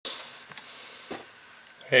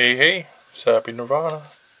Hey, hey, Sappy Nirvana.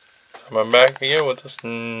 I'm back again with a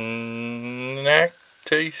snack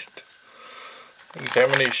taste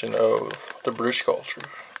examination of the British culture.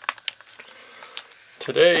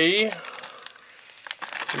 Today,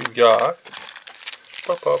 we've got.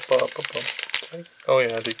 Oh,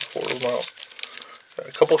 yeah, I think 4 of them out. Got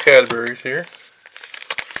a couple Cadburys here.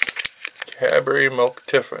 Cadbury Milk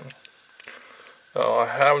Tiffin.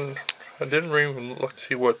 I didn't even look to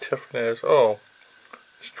see what Tiffin is. Oh,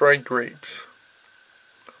 it's dried grapes.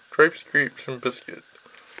 Grapes, and biscuit.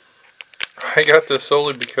 I got this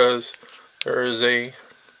solely because there is a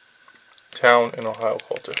town in Ohio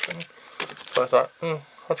called Tiffin. So I thought,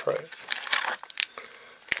 I'll try it.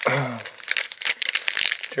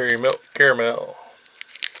 Dairy milk caramel.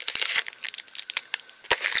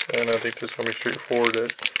 And I think this is going to be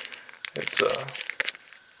straightforward. It's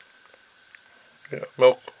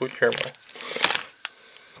milk with caramel.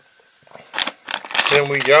 Then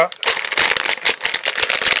we got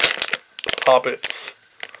Hobbits.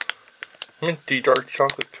 Minty dark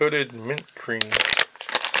chocolate coated mint cream.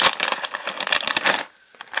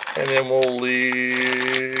 And then we'll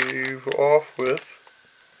leave off with,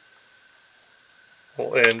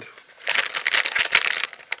 we'll end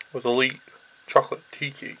with Elite chocolate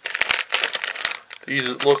tea cakes.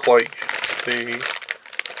 These look like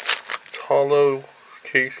it's hollow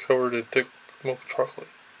cakes covered in thick milk chocolate.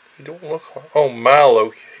 They don't look like,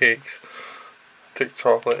 mallow cakes, thick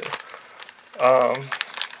chocolate.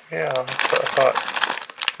 Yeah, I thought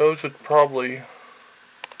those would probably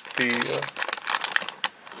be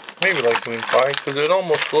maybe like moon pie, because it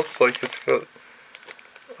almost looks like it's got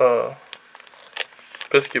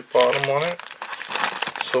biscuit bottom on it.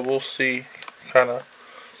 So we'll see kind of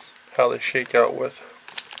how they shake out with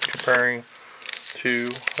comparing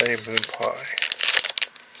to a moon pie.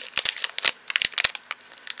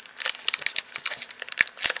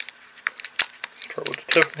 Start with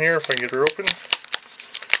the Tiffin here if I can get her open.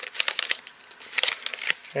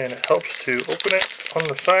 And it helps to open it on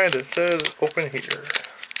the side that says open here.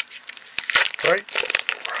 Right?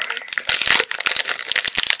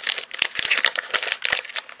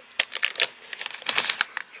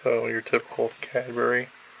 So your typical Cadbury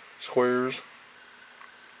squares.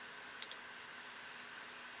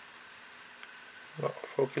 Not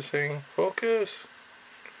focusing. Focus!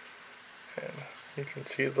 And you can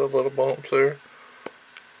see the little bumps there.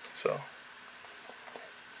 So.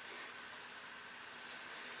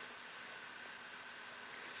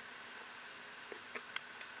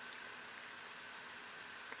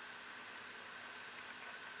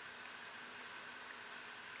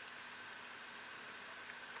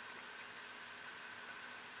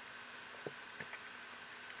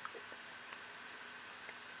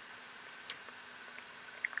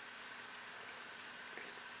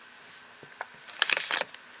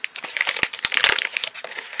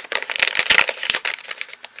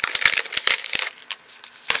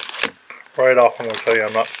 Right off, I'm going to tell you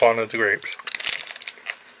I'm not fond of the grapes.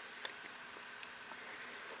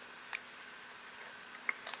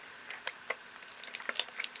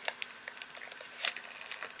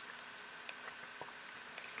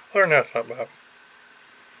 Other than that, it's not bad.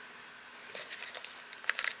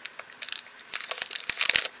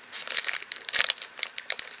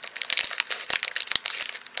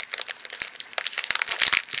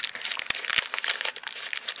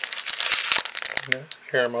 Yeah,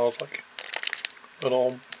 caramel's like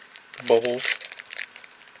little bubbles.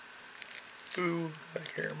 Ooh, that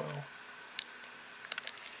caramel.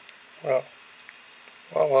 Wow.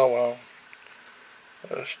 Wow.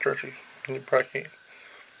 That's stretchy. You probably can't.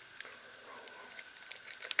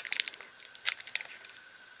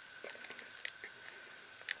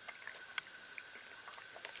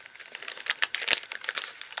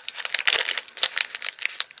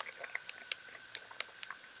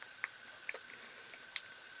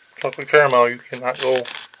 Chocolate caramel, you cannot go,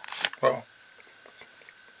 well,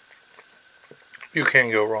 you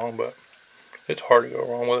can go wrong, but it's hard to go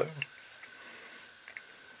wrong with it.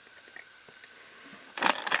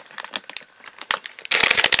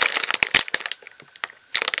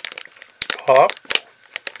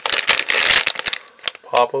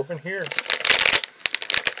 Pop open here.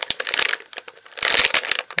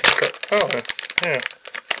 Okay. Oh, yeah.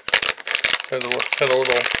 Had a little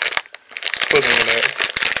pudding in there.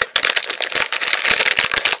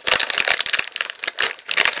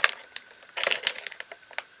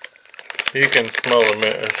 You can smell the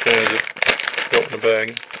mint as soon as it goes in the bag.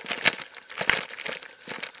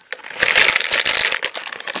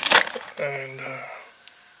 And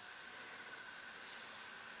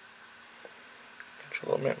get your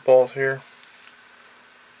little mint balls here.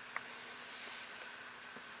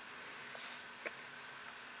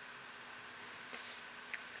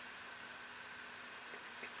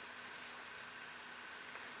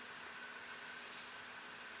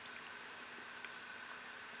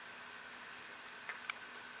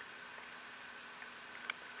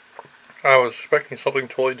 I was expecting something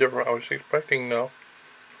totally different. I was expecting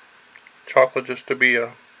chocolate just to be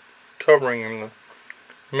a covering and the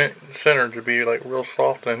mint center to be like real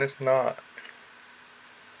soft, and it's not.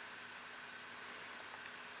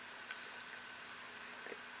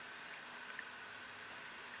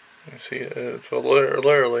 You see, it's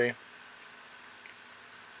literally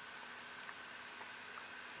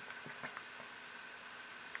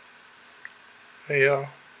a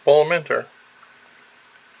ball of minter.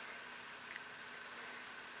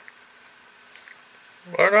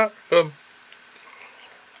 Why not?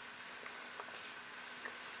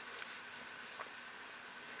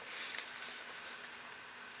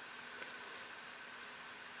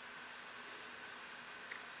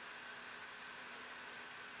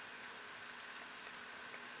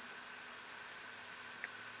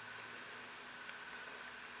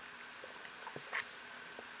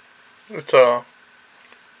 It's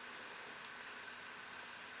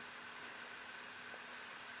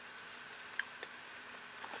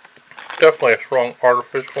definitely a strong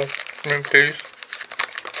artificial mint taste.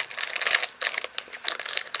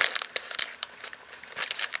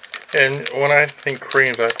 And when I think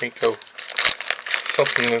creams, I think of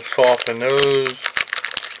something that's soft, and those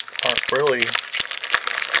aren't really.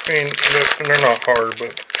 I mean, they're not hard,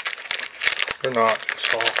 but they're not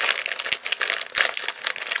soft.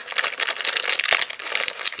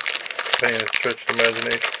 I think it's stretched the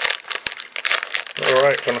imagination.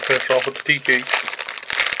 Alright, gonna finish off with the tea cakes.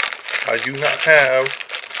 I do not have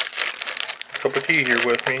a cup of tea here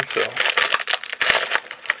with me, so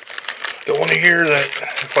don't want to hear that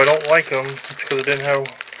if I don't like them, it's because I didn't have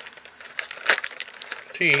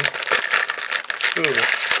tea. Ooh.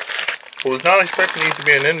 I was not expecting these to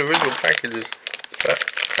be in individual packages.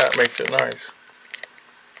 That makes it nice.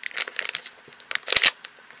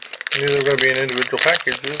 I knew they were going to be in individual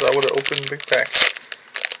packages. I would have opened big packs.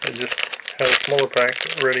 I just had a smaller pack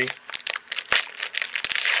ready.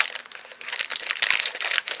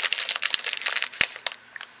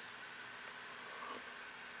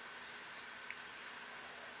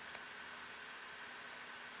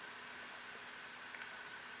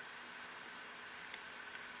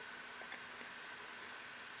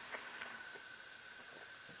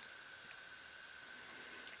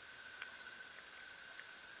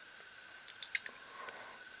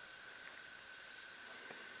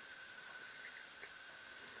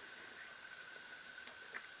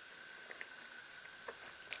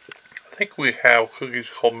 I think we have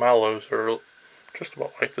cookies called Mallows that are just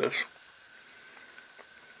about like this.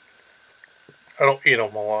 I don't eat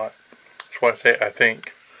them a lot. That's why I say I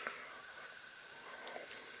think.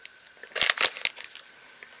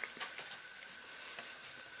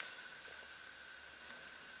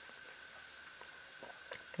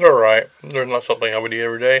 They're alright. They're not something I would eat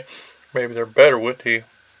every day. Maybe they're better with tea.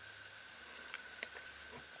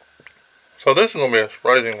 So this is going to be a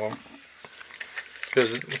surprising one.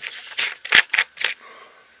 Because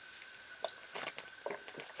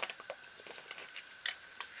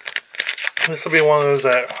this will be one of those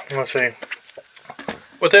that, I'm going to say,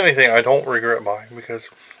 with anything I don't regret buying, because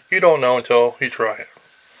you don't know until you try it.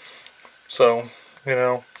 So, you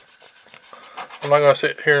know, I'm not going to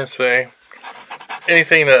sit here and say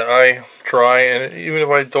anything that I try, and even if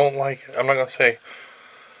I don't like it, I'm not going to say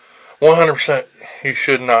 100% you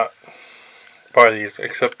should not buy these,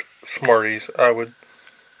 except Smarties. I would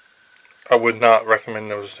not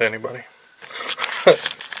recommend those to anybody.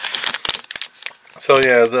 So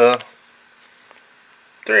yeah, the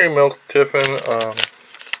Dairy Milk Tiffin,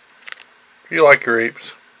 if you like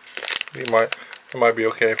grapes, it might be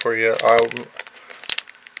okay for you.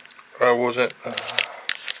 I wasn't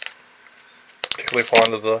particularly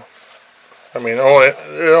fond of the. I mean, it only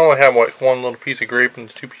had like one little piece of grape and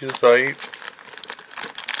the 2 pieces I eat.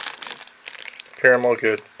 Caramel,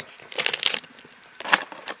 good.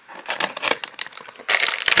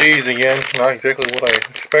 These again, not exactly what I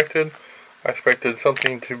expected. I expected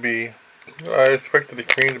the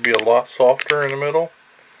cream to be a lot softer in the middle.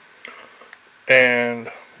 And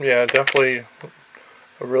yeah, definitely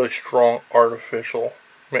a really strong artificial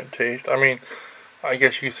mint taste. I mean, I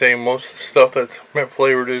guess you could say most stuff that's mint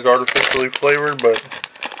flavored is artificially flavored, but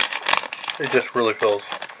it just really feels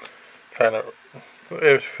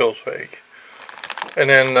it feels fake. And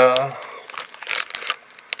then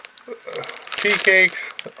tea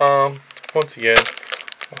cakes, once again,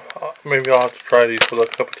 maybe I'll have to try these with a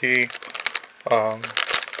cup of tea.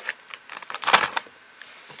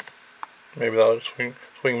 Maybe that'll swing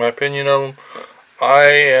my opinion of them. I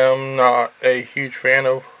am not a huge fan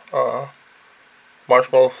of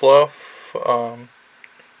marshmallow fluff.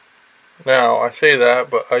 Now, I say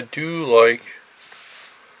that, but I do like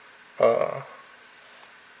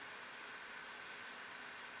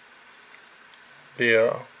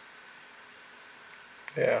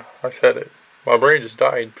yeah, I said it. My brain just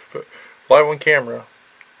died. But live on camera.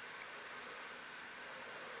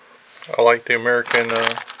 I like the American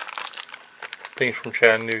things from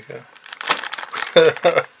Chattanooga.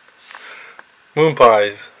 Moon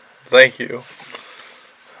pies. Thank you.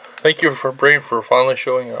 Thank you for brain for finally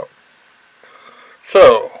showing up.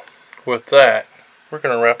 So, with that, we're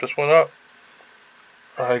going to wrap this one up.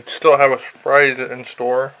 I still have a surprise in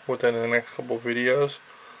store within the next couple of videos.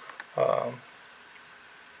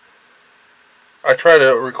 I try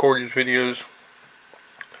to record these videos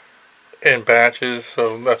in batches,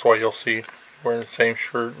 so that's why you'll see wearing the same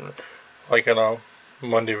shirt, like in a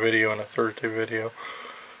Monday video and a Thursday video.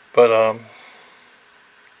 But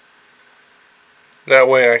that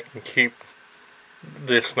way I can keep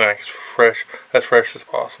the snacks fresh, as fresh as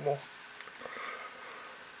possible.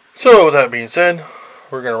 So with that being said,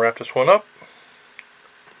 we're going to wrap this one up.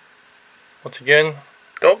 Once again,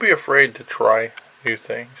 don't be afraid to try new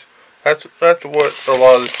things. That's what a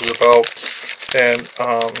lot of this is about. And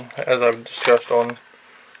as I've discussed on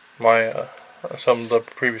my some of the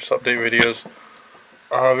previous update videos,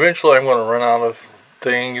 eventually I'm going to run out of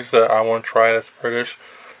things that I want to try that's British,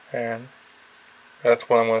 and that's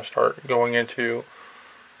when I'm going to start going into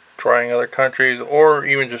trying other countries, or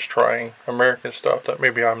even just trying American stuff that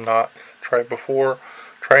maybe I'm not tried before.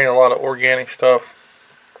 Trying a lot of organic stuff,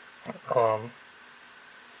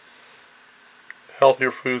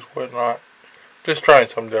 healthier foods, whatnot. Just trying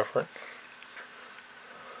something different.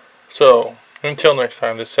 So, until next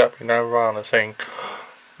time, this is Happy Nirvana saying,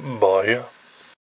 bye.